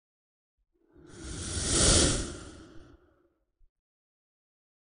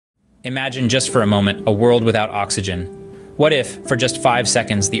Imagine just for a moment a world without oxygen. What if, for just 5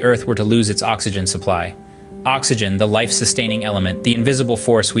 seconds, the Earth were to lose its oxygen supply? Oxygen, the life-sustaining element, the invisible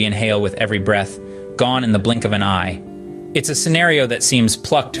force we inhale with every breath, gone in the blink of an eye. It's a scenario that seems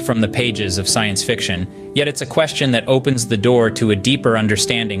plucked from the pages of science fiction, yet it's a question that opens the door to a deeper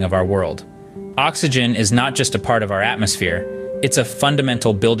understanding of our world. Oxygen is not just a part of our atmosphere, it's a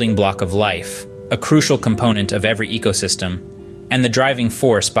fundamental building block of life, a crucial component of every ecosystem, and the driving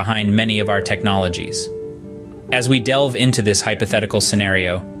force behind many of our technologies. As we delve into this hypothetical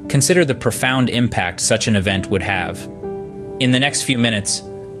scenario, consider the profound impact such an event would have. In the next few minutes,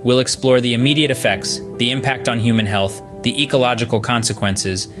 we'll explore the immediate effects, the impact on human health, the ecological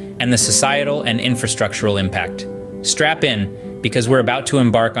consequences, and the societal and infrastructural impact. Strap in, because we're about to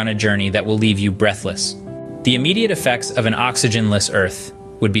embark on a journey that will leave you breathless. The immediate effects of an oxygenless Earth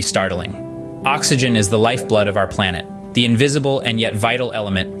would be startling. Oxygen is the lifeblood of our planet, the invisible and yet vital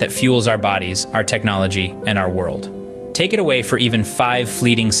element that fuels our bodies, our technology, and our world. Take it away for even 5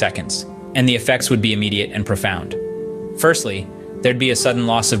 fleeting seconds, and the effects would be immediate and profound. Firstly, there'd be a sudden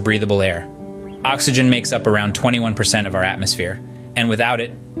loss of breathable air. Oxygen makes up around 21% of our atmosphere, and without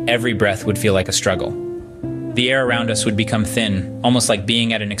it, every breath would feel like a struggle. The air around us would become thin, almost like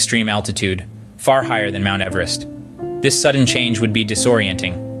being at an extreme altitude, far higher than Mount Everest. This sudden change would be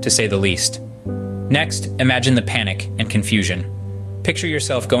disorienting, to say the least. Next, imagine the panic and confusion. Picture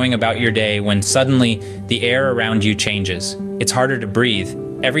yourself going about your day when suddenly the air around you changes. It's harder to breathe.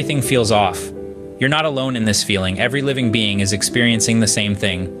 Everything feels off. You're not alone in this feeling. Every living being is experiencing the same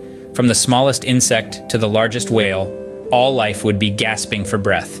thing. From the smallest insect to the largest whale, all life would be gasping for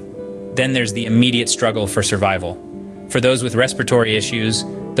breath. Then there's the immediate struggle for survival. For those with respiratory issues,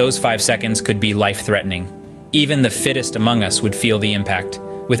 those 5 seconds could be life-threatening. Even the fittest among us would feel the impact,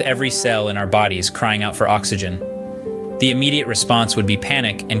 with every cell in our bodies crying out for oxygen. The immediate response would be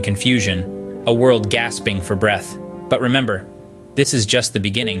panic and confusion, a world gasping for breath. But remember, this is just the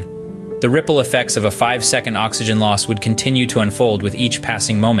beginning. The ripple effects of a 5-second oxygen loss would continue to unfold with each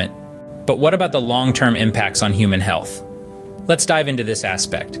passing moment. But what about the long-term impacts on human health? Let's dive into this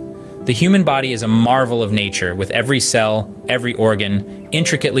aspect. The human body is a marvel of nature, with every cell, every organ,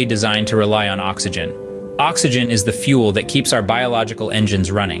 intricately designed to rely on oxygen. Oxygen is the fuel that keeps our biological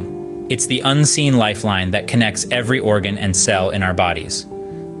engines running. It's the unseen lifeline that connects every organ and cell in our bodies.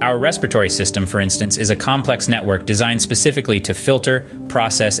 Our respiratory system, for instance, is a complex network designed specifically to filter,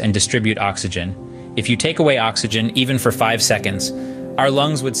 process, and distribute oxygen. If you take away oxygen, even for 5 seconds, our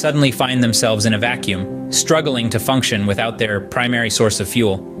lungs would suddenly find themselves in a vacuum, struggling to function without their primary source of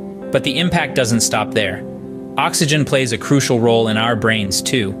fuel. But the impact doesn't stop there. Oxygen plays a crucial role in our brains,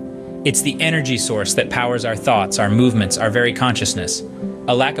 too. It's the energy source that powers our thoughts, our movements, our very consciousness.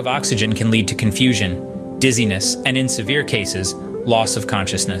 A lack of oxygen can lead to confusion, dizziness, and in severe cases, loss of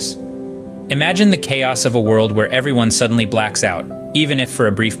consciousness. Imagine the chaos of a world where everyone suddenly blacks out, even if for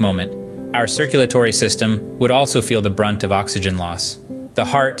a brief moment. Our circulatory system would also feel the brunt of oxygen loss. The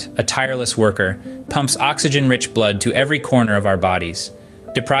heart, a tireless worker, pumps oxygen-rich blood to every corner of our bodies.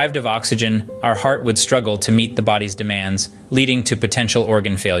 Deprived of oxygen, our heart would struggle to meet the body's demands, leading to potential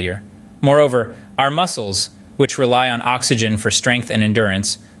organ failure. Moreover, our muscles, which rely on oxygen for strength and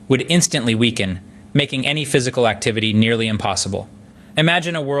endurance, would instantly weaken, making any physical activity nearly impossible.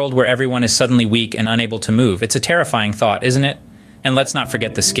 Imagine a world where everyone is suddenly weak and unable to move. It's a terrifying thought, isn't it? And let's not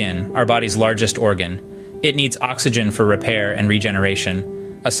forget the skin, our body's largest organ. It needs oxygen for repair and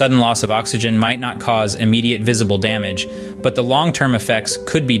regeneration. A sudden loss of oxygen might not cause immediate visible damage, but the long-term effects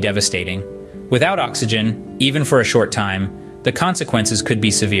could be devastating. Without oxygen, even for a short time, the consequences could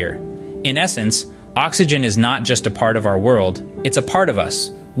be severe. In essence, oxygen is not just a part of our world, it's a part of us,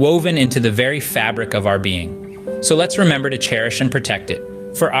 woven into the very fabric of our being. So let's remember to cherish and protect it,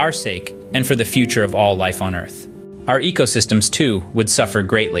 for our sake and for the future of all life on Earth. Our ecosystems, too, would suffer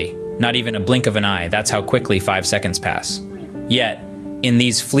greatly. Not even a blink of an eye, that's how quickly 5 seconds pass. Yet, in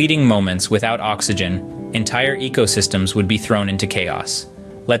these fleeting moments without oxygen, entire ecosystems would be thrown into chaos.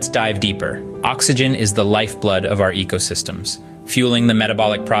 Let's dive deeper. Oxygen is the lifeblood of our ecosystems, fueling the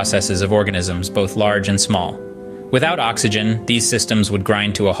metabolic processes of organisms, both large and small. Without oxygen, these systems would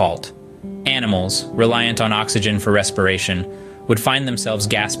grind to a halt. Animals, reliant on oxygen for respiration, would find themselves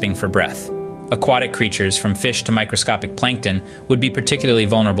gasping for breath. Aquatic creatures, from fish to microscopic plankton, would be particularly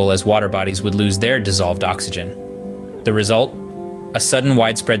vulnerable as water bodies would lose their dissolved oxygen. The result? A sudden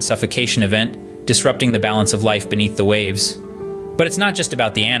widespread suffocation event, disrupting the balance of life beneath the waves. But it's not just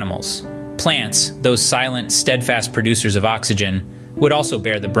about the animals. Plants, those silent, steadfast producers of oxygen, would also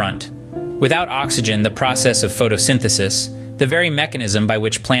bear the brunt. Without oxygen, the process of photosynthesis, The very mechanism by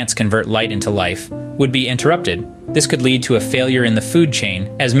which plants convert light into life would be interrupted. This could lead to a failure in the food chain,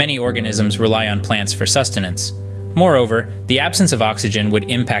 as many organisms rely on plants for sustenance. Moreover, the absence of oxygen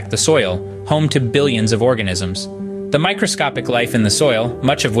would impact the soil, home to billions of organisms. The microscopic life in the soil,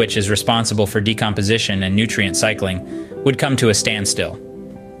 much of which is responsible for decomposition and nutrient cycling, would come to a standstill.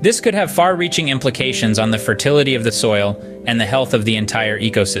 This could have far-reaching implications on the fertility of the soil and the health of the entire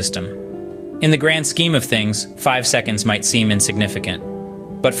ecosystem. In the grand scheme of things, 5 seconds might seem insignificant.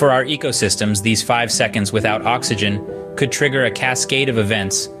 But for our ecosystems, these 5 seconds without oxygen could trigger a cascade of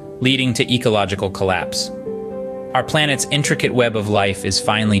events leading to ecological collapse. Our planet's intricate web of life is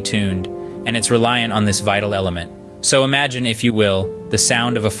finely tuned, and it's reliant on this vital element. So imagine, if you will, the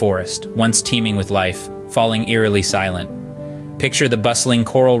sound of a forest, once teeming with life, falling eerily silent. Picture the bustling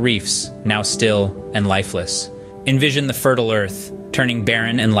coral reefs, now still and lifeless. Envision the fertile earth, turning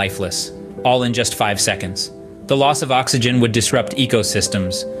barren and lifeless, all in just 5 seconds. The loss of oxygen would disrupt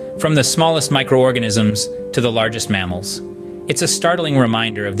ecosystems, from the smallest microorganisms to the largest mammals. It's a startling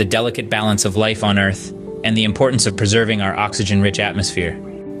reminder of the delicate balance of life on Earth and the importance of preserving our oxygen-rich atmosphere.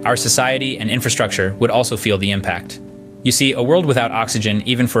 Our society and infrastructure would also feel the impact. You see, a world without oxygen,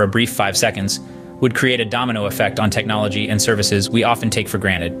 even for a brief 5 seconds, would create a domino effect on technology and services we often take for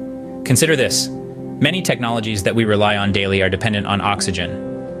granted. Consider this. Many technologies that we rely on daily are dependent on oxygen.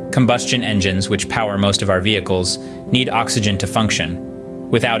 Combustion engines, which power most of our vehicles, need oxygen to function.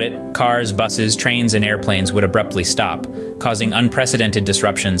 Without it, cars, buses, trains, and airplanes would abruptly stop, causing unprecedented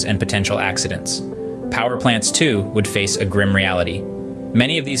disruptions and potential accidents. Power plants, too, would face a grim reality.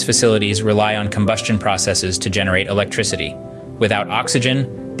 Many of these facilities rely on combustion processes to generate electricity. Without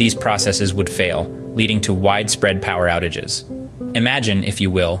oxygen, these processes would fail, leading to widespread power outages. Imagine, if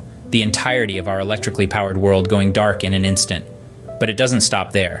you will, the entirety of our electrically powered world going dark in an instant. But it doesn't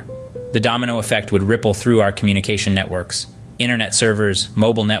stop there. The domino effect would ripple through our communication networks. Internet servers,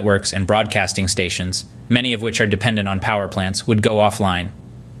 mobile networks, and broadcasting stations, many of which are dependent on power plants, would go offline.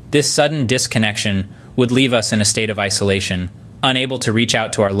 This sudden disconnection would leave us in a state of isolation, unable to reach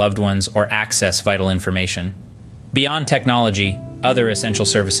out to our loved ones or access vital information. Beyond technology, other essential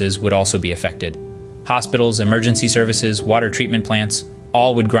services would also be affected. Hospitals, emergency services, water treatment plants,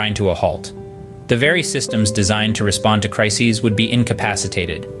 all would grind to a halt. The very systems designed to respond to crises would be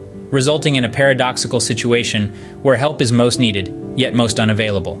incapacitated, resulting in a paradoxical situation where help is most needed, yet most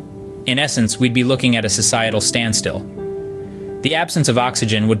unavailable. In essence, we'd be looking at a societal standstill. The absence of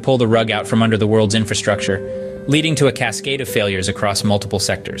oxygen would pull the rug out from under the world's infrastructure, leading to a cascade of failures across multiple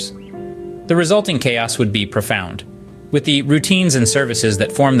sectors. The resulting chaos would be profound, with the routines and services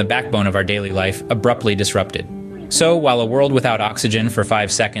that form the backbone of our daily life abruptly disrupted. So, while a world without oxygen for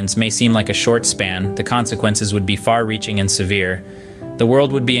 5 seconds may seem like a short span, the consequences would be far-reaching and severe. The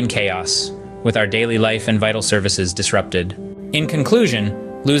world would be in chaos, with our daily life and vital services disrupted. In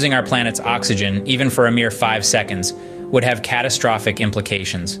conclusion, losing our planet's oxygen, even for a mere 5 seconds, would have catastrophic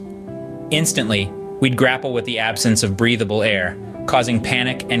implications. Instantly, we'd grapple with the absence of breathable air, causing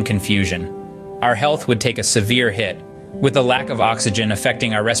panic and confusion. Our health would take a severe hit, with the lack of oxygen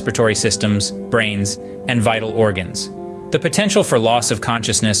affecting our respiratory systems, brains, and vital organs. The potential for loss of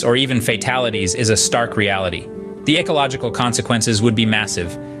consciousness or even fatalities is a stark reality. The ecological consequences would be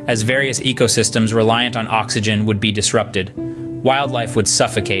massive, as various ecosystems reliant on oxygen would be disrupted. Wildlife would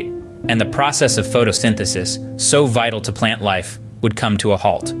suffocate, and the process of photosynthesis, so vital to plant life, would come to a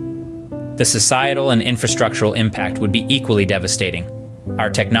halt. The societal and infrastructural impact would be equally devastating. Our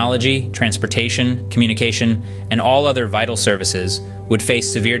technology, transportation, communication, and all other vital services would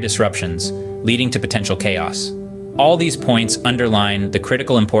face severe disruptions, leading to potential chaos. All these points underline the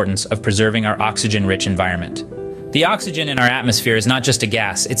critical importance of preserving our oxygen-rich environment. The oxygen in our atmosphere is not just a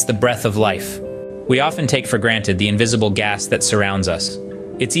gas, it's the breath of life. We often take for granted the invisible gas that surrounds us.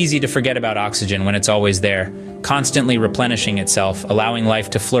 It's easy to forget about oxygen when it's always there, constantly replenishing itself, allowing life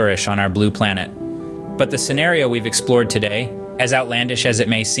to flourish on our blue planet. But the scenario we've explored today, as outlandish as it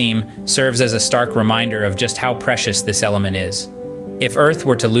may seem, serves as a stark reminder of just how precious this element is. If Earth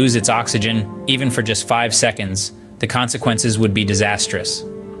were to lose its oxygen, even for just 5 seconds, the consequences would be disastrous.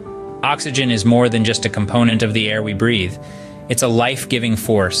 Oxygen is more than just a component of the air we breathe. It's a life-giving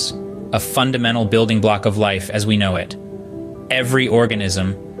force, a fundamental building block of life as we know it. Every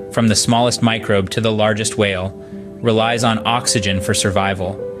organism, from the smallest microbe to the largest whale, relies on oxygen for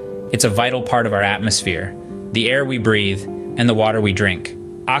survival. It's a vital part of our atmosphere, the air we breathe, and the water we drink.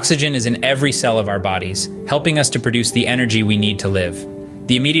 Oxygen is in every cell of our bodies, helping us to produce the energy we need to live.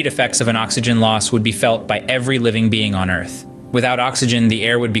 The immediate effects of an oxygen loss would be felt by every living being on Earth. Without oxygen, the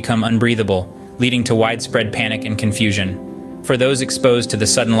air would become unbreathable, leading to widespread panic and confusion. For those exposed to the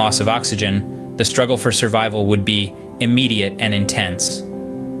sudden loss of oxygen, the struggle for survival would be immediate and intense.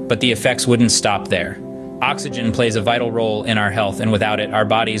 But the effects wouldn't stop there. Oxygen plays a vital role in our health, and without it, our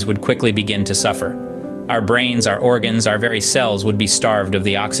bodies would quickly begin to suffer. Our brains, our organs, our very cells would be starved of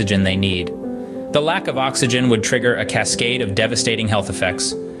the oxygen they need. The lack of oxygen would trigger a cascade of devastating health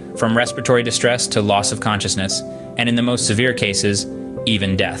effects, from respiratory distress to loss of consciousness, and in the most severe cases,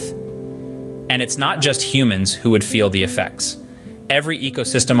 even death. And it's not just humans who would feel the effects. Every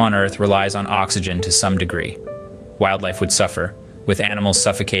ecosystem on Earth relies on oxygen to some degree. Wildlife would suffer, with animals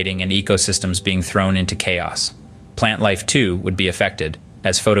suffocating and ecosystems being thrown into chaos. Plant life, too, would be affected,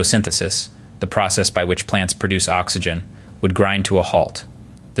 as photosynthesis, the process by which plants produce oxygen, would grind to a halt.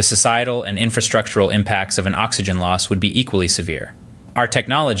 The societal and infrastructural impacts of an oxygen loss would be equally severe. Our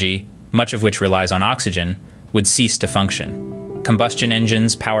technology, much of which relies on oxygen, would cease to function. Combustion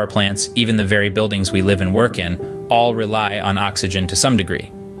engines, power plants, even the very buildings we live and work in, all rely on oxygen to some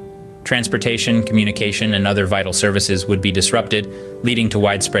degree. Transportation, communication, and other vital services would be disrupted, leading to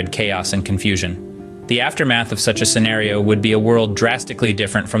widespread chaos and confusion. The aftermath of such a scenario would be a world drastically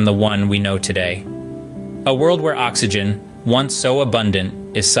different from the one we know today. A world where oxygen, once so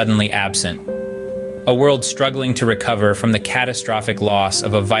abundant, is suddenly absent. A world struggling to recover from the catastrophic loss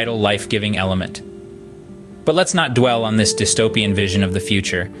of a vital life-giving element. But let's not dwell on this dystopian vision of the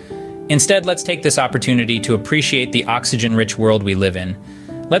future. Instead, let's take this opportunity to appreciate the oxygen-rich world we live in.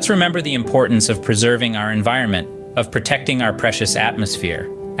 Let's remember the importance of preserving our environment, of protecting our precious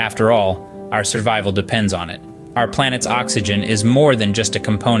atmosphere. After all, our survival depends on it. Our planet's oxygen is more than just a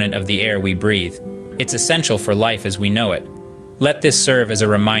component of the air we breathe. It's essential for life as we know it. Let this serve as a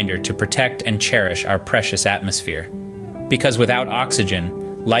reminder to protect and cherish our precious atmosphere. Because without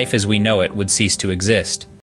oxygen, life as we know it would cease to exist.